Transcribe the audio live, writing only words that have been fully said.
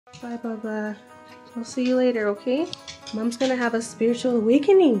Bye, Bubba. I'll see you later, okay? Mom's gonna have a spiritual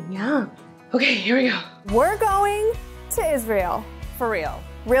awakening. Yeah. Okay, here we go. We're going to Israel. For real.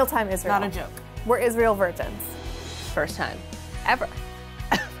 Real-time Israel. Not a joke. We're Israel virgins. First time. Ever.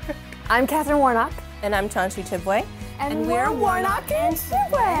 I'm Katherine Warnock. And I'm Chanshi Chibwe. And we're Warnock and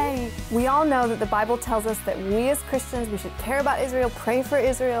Chibwe. We all know that the Bible tells us that we as Christians, we should care about Israel, pray for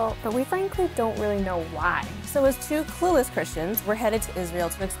Israel, but we frankly don't really know why. So as two clueless Christians, we're headed to Israel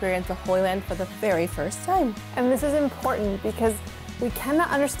to experience the Holy Land for the very first time. And this is important because we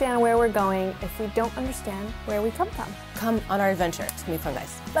cannot understand where we're going if we don't understand where we come from. Come on our adventure. It's gonna be fun,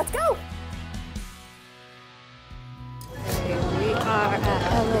 guys. Let's go. Here we are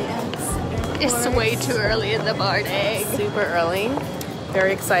at LAX. It's way too early in the morning. Super early.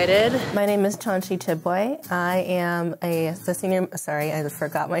 Very excited. My name is Chanshi Chibwe. I am the senior, sorry, I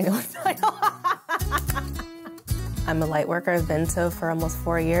forgot my own title. I'm a light worker. I've been so for almost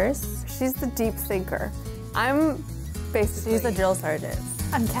 4 years. She's the deep thinker. I'm basically... She's the drill sergeant.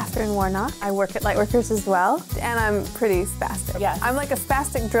 I'm Katherine Warnock. I work at LightWorkers as well, and I'm pretty spastic. Yes. I'm like a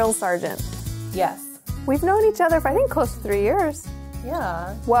spastic drill sergeant. Yes. We've known each other for, I think, close to 3 years.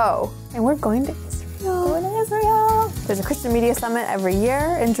 Yeah. Whoa. And we're going to Israel. Going to Israel. There's a Christian Media Summit every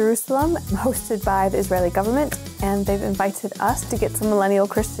year in Jerusalem, hosted by the Israeli government, and they've invited us to get some millennial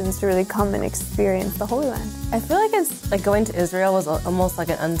Christians to really come and experience the Holy Land. I feel like it's like going to Israel was almost like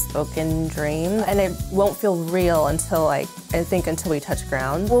an unspoken dream, and it won't feel real until I think until we touch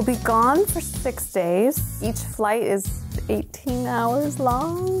ground. We'll be gone for 6 days. Each flight is 18 hours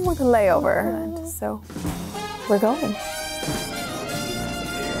long with a layover, so we're going.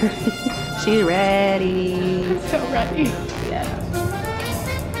 She's ready. So ready. Yeah.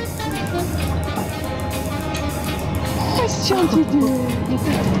 What's Chanshi doing?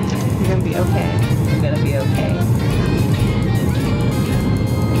 You're gonna be okay. You're gonna be okay.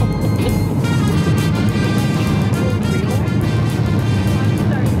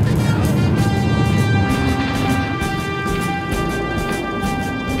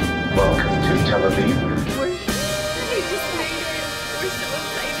 Welcome to Tel Aviv.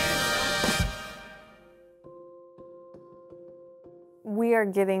 We are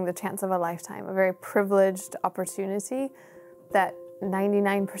getting the chance of a lifetime, a very privileged opportunity that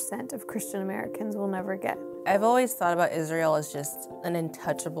 99% of Christian Americans will never get. I've always thought about Israel as just an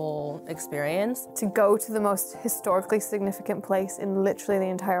untouchable experience. To go to the most historically significant place in literally the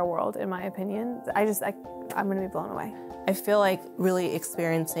entire world, in my opinion, I'm gonna be blown away. I feel like really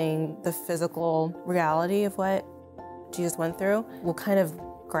experiencing the physical reality of what Jesus went through will kind of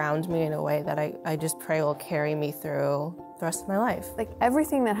ground me in a way that I just pray will carry me through the rest of my life. Like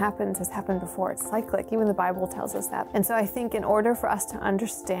everything that happens has happened before. It's cyclic. Even the Bible tells us that. And so I think in order for us to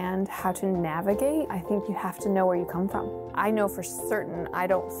understand how to navigate, I think you have to know where you come from. I know for certain I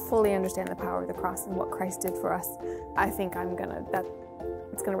don't fully understand the power of the cross and what Christ did for us. I think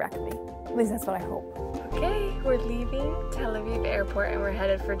it's gonna wreck me. At least that's what I hope. Okay, we're leaving Tel Aviv airport and we're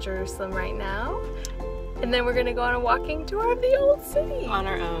headed for Jerusalem right now. And then we're gonna go on a walking tour of the old city. On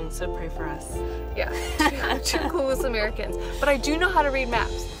our own, so pray for us. Yeah, two clueless Americans. But I do know how to read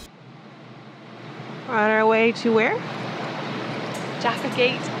maps. We're on our way to where? Jaffa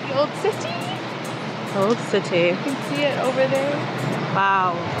Gate, the old city. Old city. You can see it over there.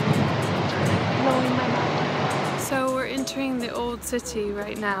 Wow. Blowing my mind. So we're entering the old city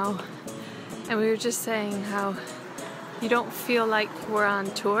right now. And we were just saying how you don't feel like we're on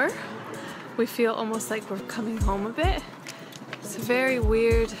tour. We feel almost like we're coming home a bit. It's a very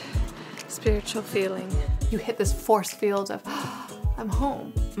weird spiritual feeling. You hit this force field of, I'm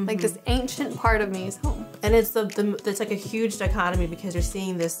home. Like this ancient part of me is home. And it's like a huge dichotomy because you're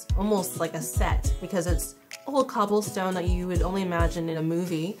seeing this almost like a set because it's old cobblestone that you would only imagine in a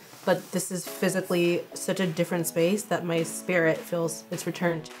movie, but this is physically such a different space that my spirit feels it's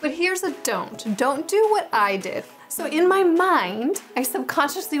returned. But here's a don't. Don't do what I did. So in my mind, I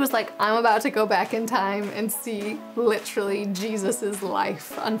subconsciously was like, I'm about to go back in time and see literally Jesus's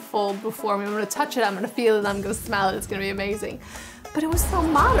life unfold before me. I'm gonna touch it, I'm gonna feel it, I'm gonna smell it, it's gonna be amazing. But it was so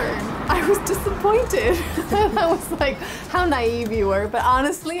modern. I was disappointed. I was like, how naive you were. But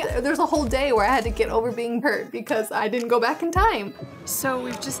honestly, there's a whole day where I had to get over being hurt because I didn't go back in time. So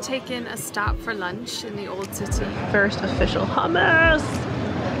we've just taken a stop for lunch in the old city. First official hummus.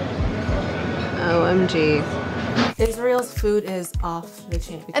 OMG. Israel's food is off the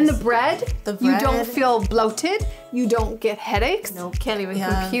chain. And the bread, you don't feel bloated, you don't get headaches. Nope. Can't even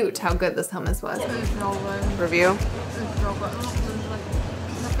compute how good this hummus was. Review.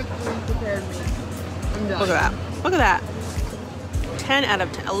 Look at that. Look at that. 10 out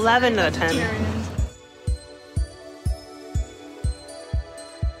of 10. 11 out of 10.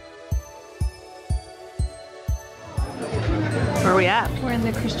 Yeah. We're in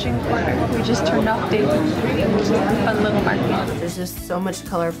the Christian quarter. We just turned off David. Fun little market. There's just so much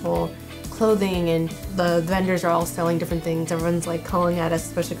colorful clothing, and the vendors are all selling different things. Everyone's like calling at us,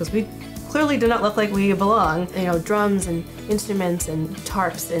 especially because we clearly do not look like we belong. You know, drums and instruments and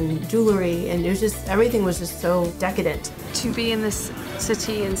tarps and jewelry, and it was just, everything was just so decadent. To be in this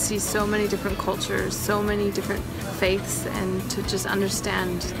city and see so many different cultures, so many different faiths, and to just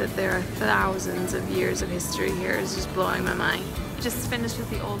understand that there are thousands of years of history here is just blowing my mind. Just finished with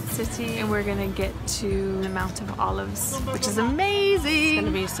the old city, and we're gonna get to the Mount of Olives, which is amazing. It's gonna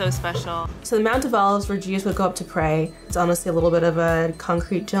be so special. So the Mount of Olives, where Jesus would go up to pray, it's honestly a little bit of a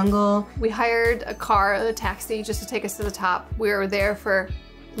concrete jungle. We hired a car, a taxi, just to take us to the top. We were there for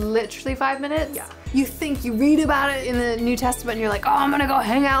literally 5 minutes. Yeah. You think, you read about it in the New Testament, and you're like, oh, I'm gonna go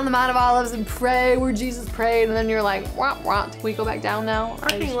hang out on the Mount of Olives and pray where Jesus prayed, and then you're like, womp womp. We go back down now.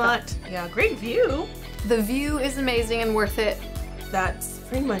 Parking lot. Yeah, great view. The view is amazing and worth it. That's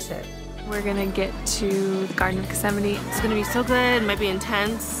pretty much it. We're gonna get to the Garden of Gethsemane. It's gonna be so good, might be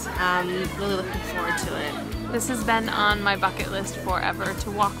intense. Really looking forward to it. This has been on my bucket list forever,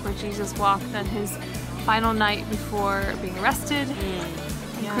 to walk where Jesus walked on his final night before being arrested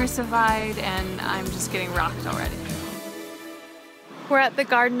and crucified, and I'm just getting rocked already. We're at the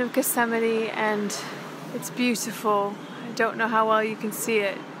Garden of Gethsemane, and it's beautiful. I don't know how well you can see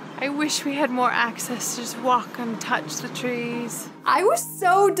it. I wish we had more access to just walk and touch the trees. I was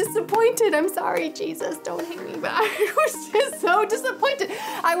so disappointed. I'm sorry, Jesus, don't hate me, but I was just so disappointed.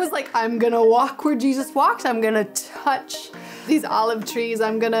 I was like, I'm gonna walk where Jesus walked. I'm gonna touch these olive trees.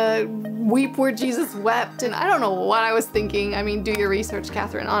 I'm gonna weep where Jesus wept. And I don't know what I was thinking. I mean, do your research,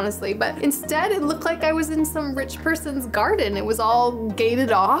 Katherine, honestly. But instead, it looked like I was in some rich person's garden. It was all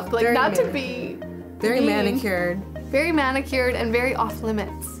gated off, like not to be very mean. manicured. Very manicured and very off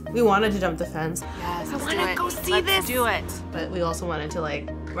limits. We wanted to jump the fence, Yes, I wanna go see this. Let's do it. but we also wanted to like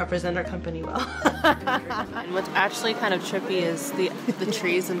represent our company well. And what's actually kind of trippy is the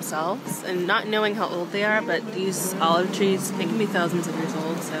trees themselves, and not knowing how old they are, but these olive trees, they can be thousands of years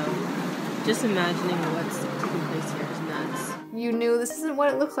old, so just imagining what's taking place here is nuts. You knew this isn't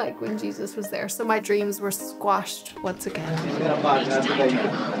what it looked like when Jesus was there, so my dreams were squashed once again.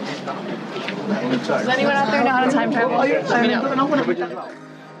 Does anyone out there know how to time travel? Let me know.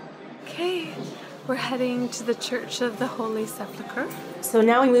 Okay, we're heading to the Church of the Holy Sepulchre. So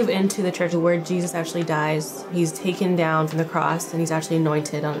now we move into the church where Jesus actually dies. He's taken down from the cross, and he's actually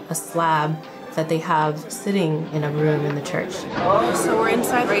anointed on a slab that they have sitting in a room in the church. So we're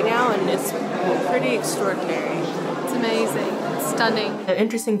inside right now, and it's pretty extraordinary. It's amazing. It's stunning. The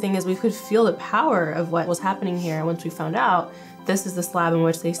interesting thing is we could feel the power of what was happening here once we found out this is the slab in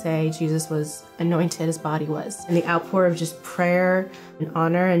which they say Jesus was anointed, his body was. And the outpour of just prayer and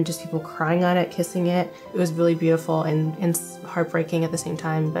honor and just people crying on it, kissing it. It was really beautiful and heartbreaking at the same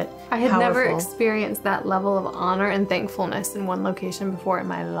time, but I had powerful. never experienced that level of honor and thankfulness in one location before in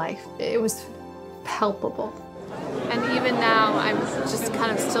my life. It was palpable. And even now, I'm just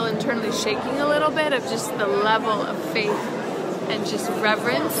kind of still internally shaking a little bit of just the level of faith and just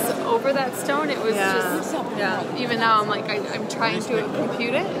reverence over that stone. It was just, even now I'm like, I'm trying to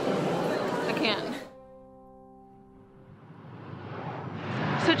compute it. I can't.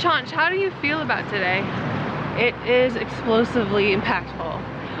 So Chansh, how do you feel about today? It is explosively impactful,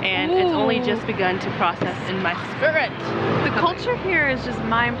 and it's only just begun to process in my spirit. The culture here is just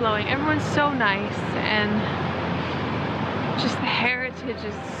mind-blowing. Everyone's so nice, and just the heritage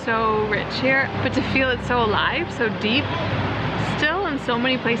is so rich here. But to feel it so alive, so deep, still in so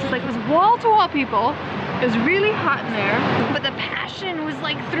many places, like it was wall-to-wall people. It was really hot in there, but the passion was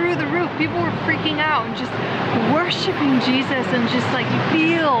like through the roof. People were freaking out and just worshiping Jesus, and just like you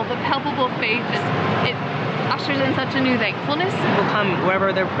feel the palpable faith, and it ushers in such a new thankfulness. People come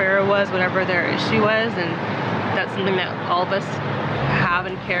wherever their prayer was, whatever their issue was, and that's something that all of us have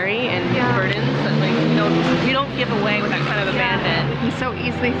and carry, and burdens that, like, we don't give away with that kind of abandon. We can so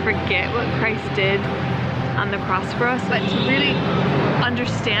easily forget what Christ did on the cross for us, but to really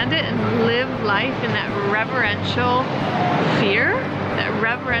understand it and live life in that reverential fear, that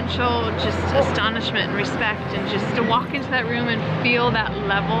reverential just astonishment and respect, and just to walk into that room and feel that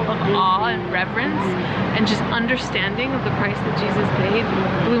level of awe and reverence and just understanding of the price that Jesus paid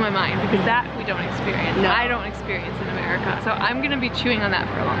blew my mind, because that we don't experience. No. I don't experience in America. So I'm gonna be chewing on that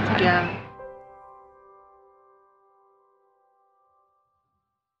for a long time. Yeah.